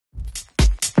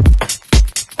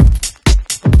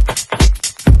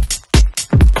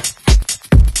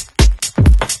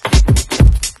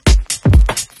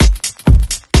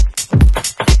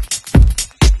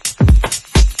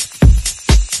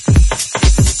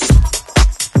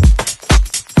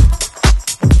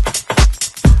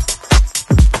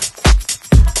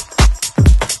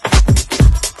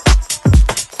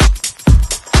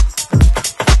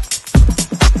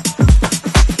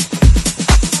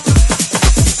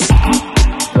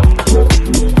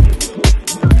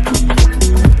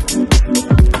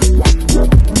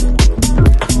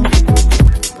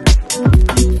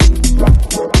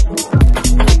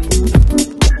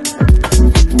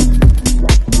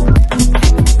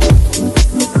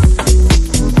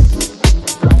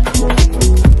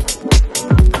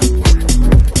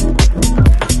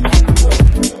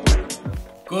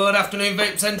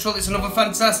Central. It's another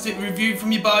fantastic review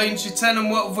from your boy hinchie10,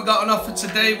 and what have we got on offer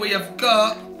today? We have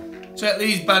got, check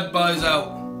these bad boys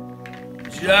out,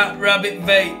 Jackrabbit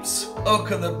vapes. Look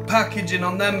at the packaging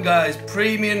on them, guys.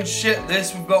 Premium shit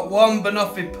this. We've got one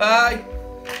banoffee pie.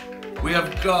 We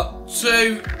have got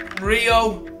two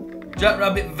Rio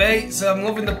Jackrabbit vapes. I'm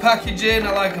loving the packaging.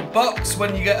 I like a box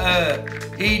when you get a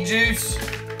e-juice.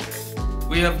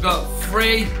 We have got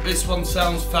three. This one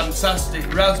sounds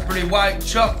fantastic. Raspberry white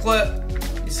chocolate.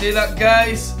 You see that,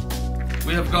 guys?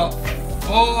 We have got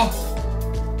four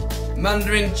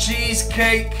Mandarin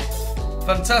cheesecake.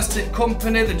 Fantastic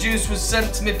company. The juice was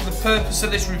sent to me for the purpose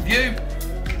of this review.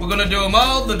 We're going to do them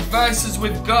all. The devices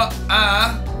we've got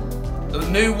are the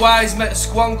new Wise Met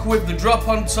Squonker with the drop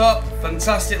on top.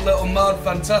 Fantastic little mod,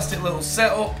 fantastic little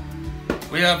setup.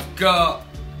 We have got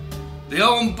the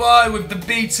Own Boy with the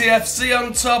BTFC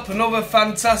on top. Another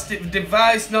fantastic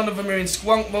device. None of them are in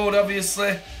squonk mode,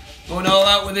 obviously. Going all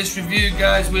out with this review,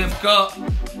 guys. We have got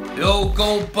the Old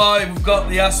Gold Boy. We've got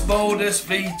the Asmodeus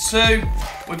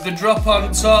V2 with the drop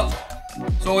on top.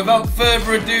 So without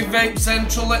further ado, Vape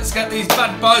Central, let's get these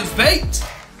bad boys vaped.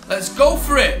 Let's go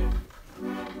for it.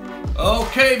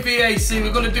 Okay, VAC,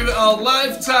 we're going to do it all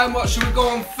live time. What should we go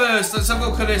on first? Let's have a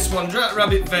look at this one.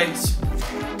 Jackrabbit vapes.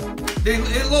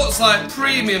 It looks like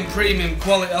premium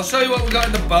quality. I'll show you what we got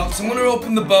in the box. I'm going to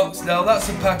open the box now. That's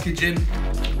the packaging.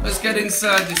 Let's get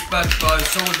inside this bad boy.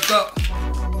 So we've got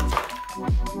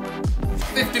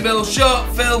 50ml short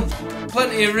fill,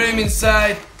 plenty of room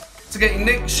inside to get your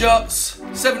nick shots,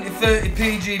 70-30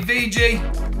 PG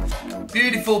VG,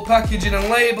 beautiful packaging and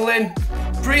labelling,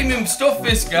 premium stuff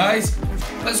this, guys.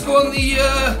 Let's go on the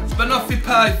banoffee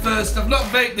pie first. I've not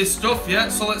vaped this stuff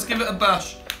yet, so let's give it a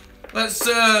bash. Let's,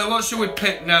 what should we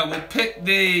pick now? We'll pick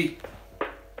the,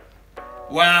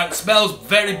 wow, it smells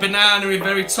very banana-y,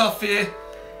 very toffee.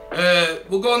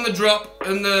 We'll go on the drop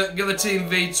and the Guillotine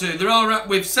V2. They're all wrapped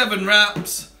with 7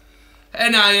 wraps.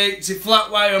 NI80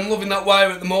 flat wire. I'm loving that wire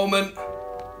at the moment.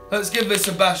 Let's give this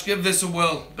a bash, give this a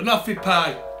whirl. Banoffee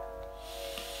pie.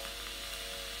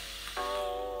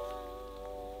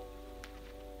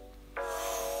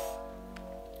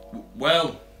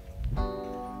 Well.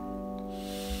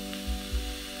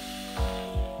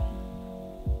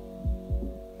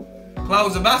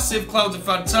 Clouds are massive, clouds are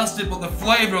fantastic, but the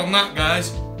flavour on that,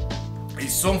 guys,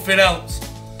 is something else.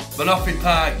 Banoffee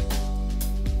pie.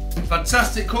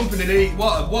 Fantastic company to eat.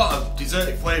 What a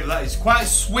desserty flavour that is. Quite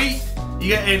sweet.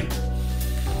 You're getting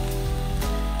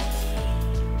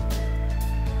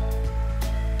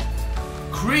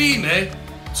creamy,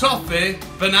 toffee,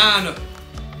 banana.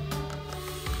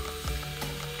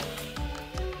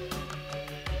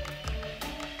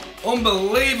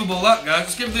 Unbelievable that, guys.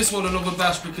 Let's give this one another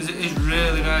bash because it is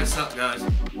really nice, that, guys.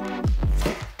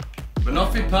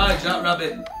 Banoffee pie,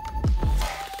 Jackrabbit.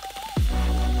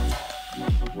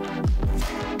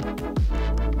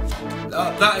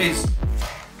 That is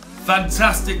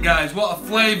fantastic, guys. What a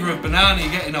flavour of banana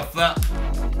you're getting off that.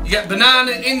 You get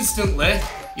banana instantly.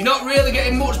 You're not really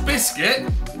getting much biscuit,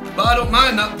 but I don't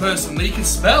mind that personally. You can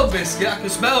smell biscuit. I can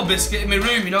smell biscuit in my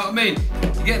room, you know what I mean?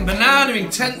 You're getting banana,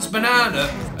 intense banana,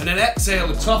 and an exhale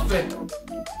of toffee.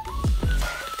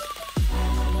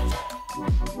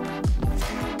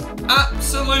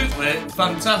 Absolutely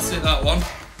fantastic, that one.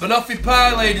 Banoffee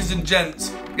pie, ladies and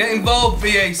gents. Get involved,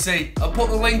 VAC. I'll put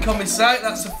the link on my site.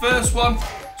 That's the first one.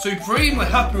 Supremely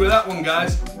happy with that one,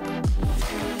 guys.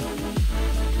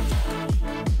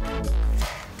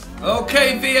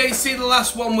 Okay, VAC, the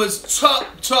last one was top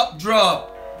draw.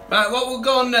 Right, what we'll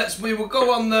go on next, we will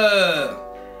go on the,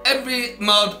 every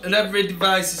mod and every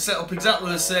device is set up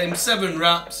exactly the same. 7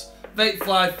 wraps,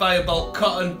 Vapefly Firebolt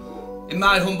cotton, in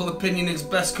my humble opinion is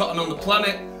best cotton on the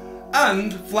planet,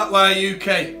 and Flatwire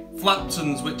UK,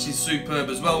 Flaptons, which is superb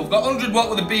as well. We've got 100 watt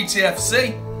with a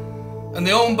BTFC, and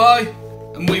the Own Boy,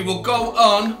 and we will go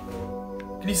on,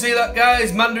 can you see that,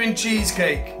 guys? Mandarin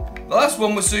cheesecake. The last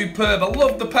one was superb. I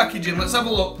love the packaging. Let's have a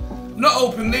look. I've not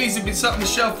opened these. They've been sat on the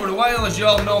shelf for a while. As you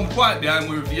all know, I'm quite behind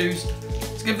with reviews.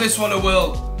 Let's give this one a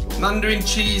whirl. Mandarin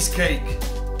cheesecake.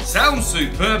 Sounds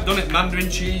superb, doesn't it? Mandarin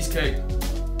cheesecake.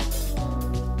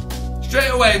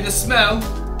 Straight away, the smell.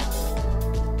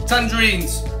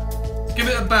 Tangerines. Let's give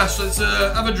it a bash. Let's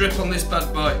have a drip on this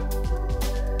bad boy.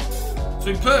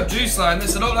 Superb juiceline.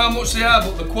 This, I don't know how much they are,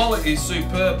 but the quality is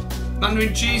superb.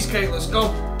 Mandarin cheesecake. Let's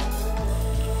go.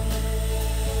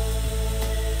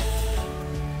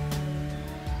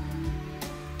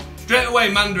 Straight away,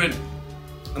 Mandarin.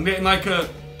 I'm getting like a,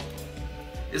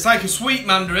 it's like a sweet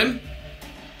Mandarin.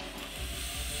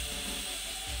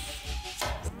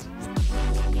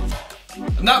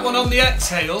 And that one on the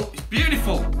exhale is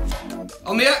beautiful.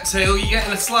 On the exhale, you're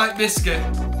getting a slight biscuit.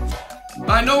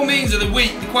 By no means are they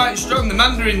weak, they're quite strong. The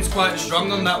mandarin's quite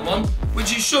strong on that one,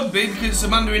 which it should be because it's a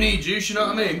mandarin e-juice, you know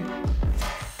what I mean?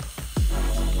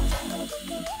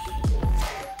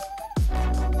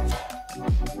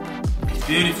 It's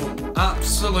beautiful,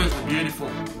 absolutely beautiful.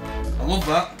 I love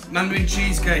that. Mandarin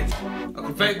cheesecake. I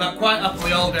could vape that quite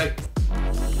happily all day.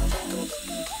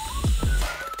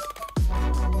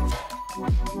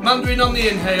 Mandarin on the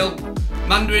inhale,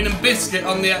 mandarin and biscuit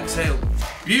on the exhale.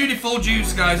 Beautiful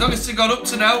juice, guys. Honestly, God, up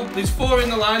to now, there's 4 in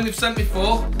the line. They've sent me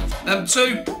 4. Them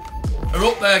 2 are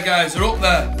up there, guys. They're up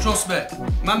there. Trust me.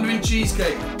 Mandarin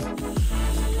cheesecake.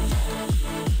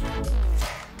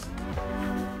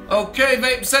 Okay,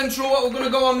 Vape Central. What we're going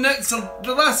to go on next? So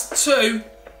the last 2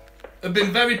 have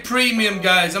been very premium,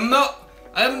 guys. I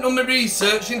haven't done my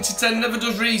research. hinchie10 never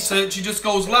does research. He just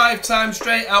goes live time,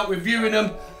 straight out, reviewing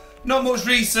them. Not much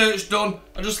research done.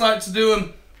 I just like to do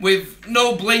them with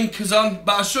no blinkers on,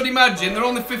 but I should imagine, they're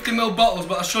only 50ml bottles,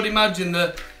 but I should imagine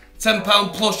they're £10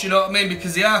 plus, you know what I mean,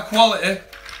 because they are quality.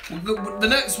 The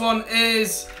next one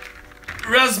is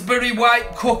raspberry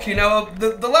white cookie. Now,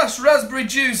 the last raspberry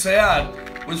juice I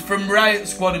had was from Riot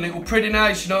Squad, and it was pretty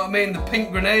nice, you know what I mean, the pink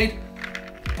grenade.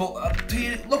 But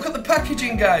look at the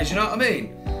packaging, guys, you know what I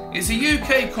mean? It's a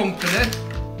UK company.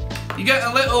 You get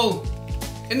a little,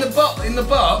 in the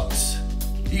box,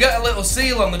 you get a little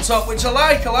seal on the top, which I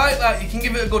like that. You can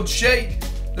give it a good shake.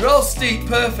 They're all steeped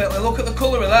perfectly. Look at the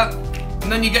colour of that.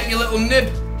 And then you get your little nib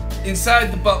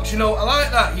inside the box. You know, I like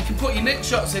that. You can put your nick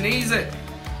shots in easy.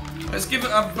 Let's give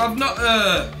it, I've not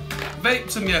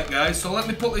vaped them yet, guys, so let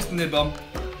me put this nib on.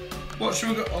 What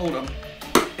should we go, hold on.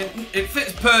 It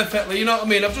fits perfectly, you know what I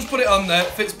mean? I've just put it on there,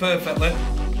 it fits perfectly.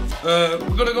 We're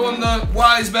going to go on the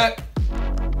Wise Bet.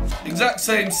 Exact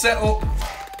same setup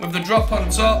with the drop on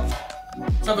top.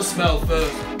 Let's have a smell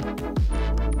first.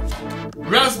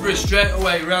 Raspberry straight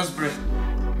away, raspberry.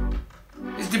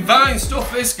 It's divine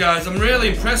stuff, this, guys. I'm really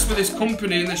impressed with this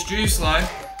company and this juice line.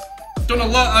 I've done a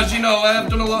lot, as you know, I have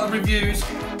done a lot of reviews.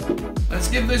 Let's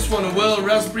give this one a whirl.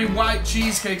 Raspberry white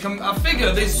cheesecake. I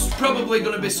figure there's probably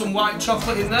going to be some white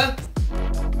chocolate in there.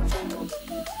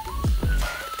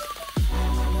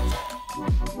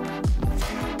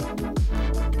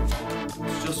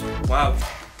 It's just, wow.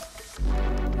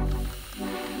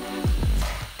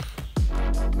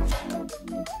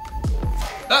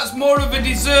 That's more of a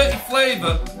desserty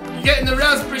flavour. You're getting the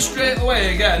raspberry straight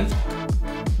away again,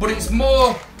 but it's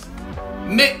more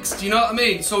mixed, you know what I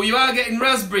mean? So you are getting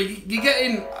raspberry, you're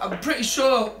getting, I'm pretty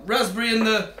sure, raspberry and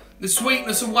the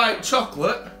sweetness of white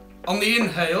chocolate on the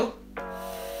inhale.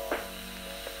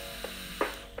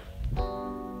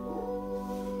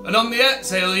 And on the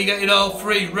exhale, you're getting all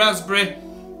 3, raspberry,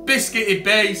 biscuity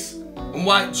base, and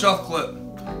white chocolate.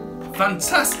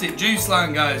 Fantastic juice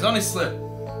line, guys, honestly.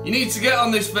 You need to get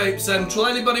on this Vape Central.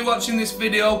 Anybody watching this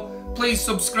video, please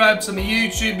subscribe to my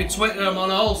YouTube, my Twitter. I'm on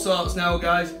all sorts now,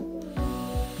 guys.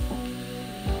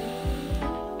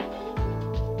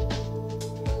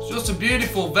 It's just a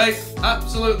beautiful vape,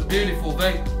 absolutely beautiful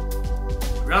vape.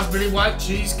 Raspberry white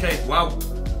cheesecake, wow.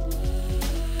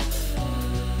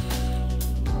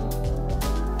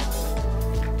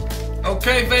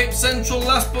 Okay, Vape Central,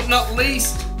 last but not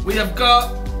least, we have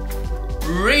got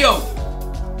Rio.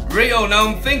 Now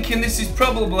I'm thinking this is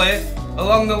probably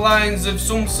along the lines of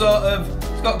some sort of,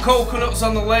 it's got coconuts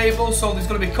on the label, so there's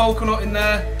going to be coconut in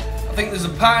there. I think there's a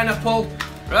pineapple.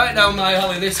 Right down my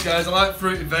alley, this, guys. I like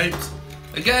fruity vapes.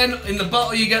 Again, in the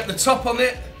bottle you get the top on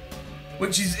it,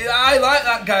 which is, I like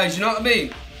that, guys, you know what I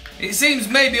mean? It seems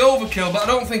maybe overkill, but I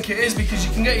don't think it is, because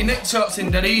you can get your nick shots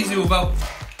in dead easy without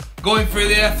going through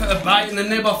the effort of biting the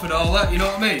nib off and all that, you know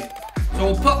what I mean? So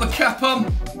we'll pop the cap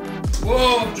on.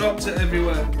 Whoa, I've dropped it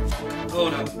everywhere. Oh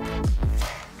no.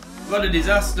 What a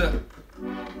disaster.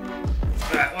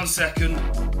 Right, 1 second.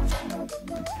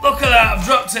 Look at that, I've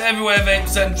dropped it everywhere, Vape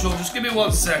Central. Just give me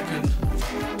 1 second.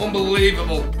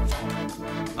 Unbelievable.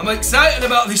 I'm excited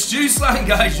about this juice line,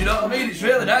 guys, you know what I mean? It's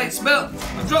really nice. Smell.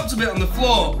 I've dropped a bit on the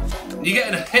floor. And you're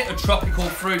getting a hit of tropical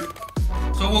fruit.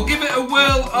 So we'll give it a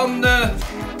whirl on the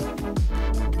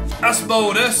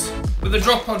Asmodeus with a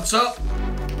drop on top.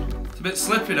 It's a bit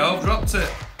slippy now, I've dropped it.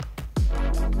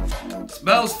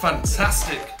 Smells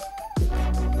fantastic.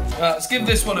 Right, let's give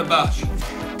this one a bash.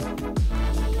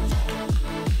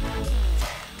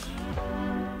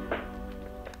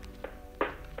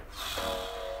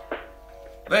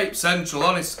 Vape Central,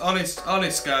 honest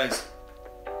guys.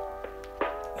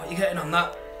 What are you getting on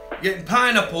that? You're getting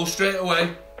pineapple straight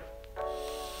away.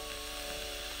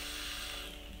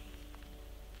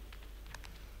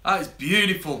 That is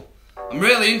beautiful. I'm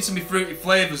really into my fruity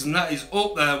flavours, and that is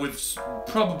up there with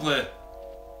probably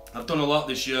I've done a lot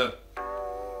this year.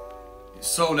 It's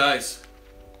so nice.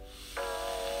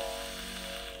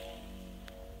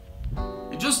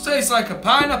 It just tastes like a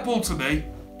pineapple to me,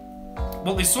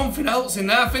 but there's something else in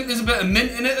there. I think there's a bit of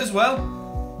mint in it as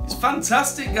well. It's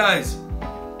fantastic, guys.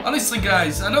 Honestly,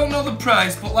 guys, I don't know the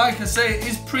price, but like I say, it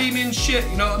is premium shit,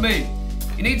 you know what I mean?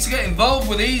 You need to get involved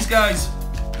with these guys.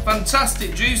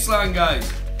 Fantastic juiceline,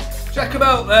 guys. Check them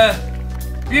out there.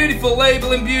 Beautiful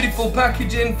labelling, beautiful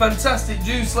packaging, fantastic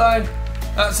juiceline.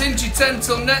 That's hinchie10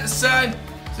 till next time.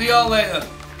 See y'all later.